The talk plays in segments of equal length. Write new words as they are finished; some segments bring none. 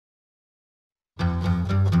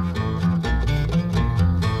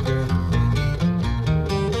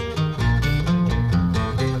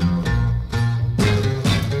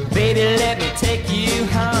Baby, let me take you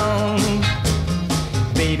home.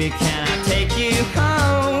 Baby, can I take you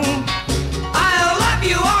home? I'll love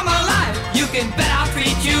you all my life. You can bet I'll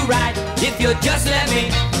treat you right if you just let me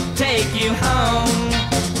take you home.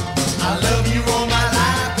 I love you all my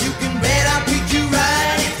life. You can bet I'll treat you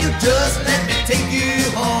right if you just let me take you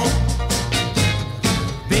home.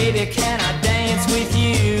 Baby, can I dance with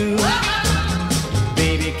you?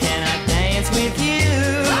 Baby, can I dance with you?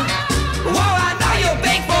 Whoa, I know you'll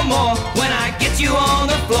beg for more when I get you on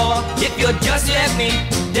the floor. If you'll just let me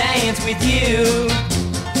dance with you.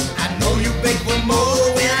 I know you beg for more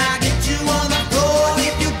when I get you on the floor.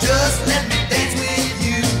 If you just let me dance with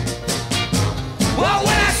you. Well,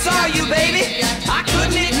 when I saw you, baby, I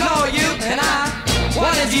couldn't ignore you, and I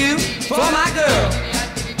wanted you for my girl.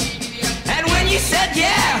 And when you said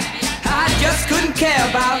yeah, I just couldn't care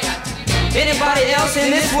about anybody else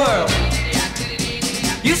in this world.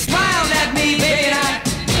 You smiled at me, baby, and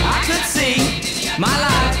I could see my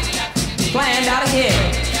life planned out ahead.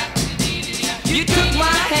 You took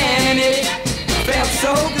my hand and it felt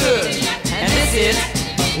so good, and this is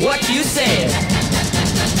what you said.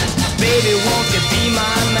 Baby, won't you be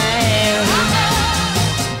my man?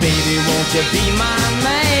 Baby, won't you be my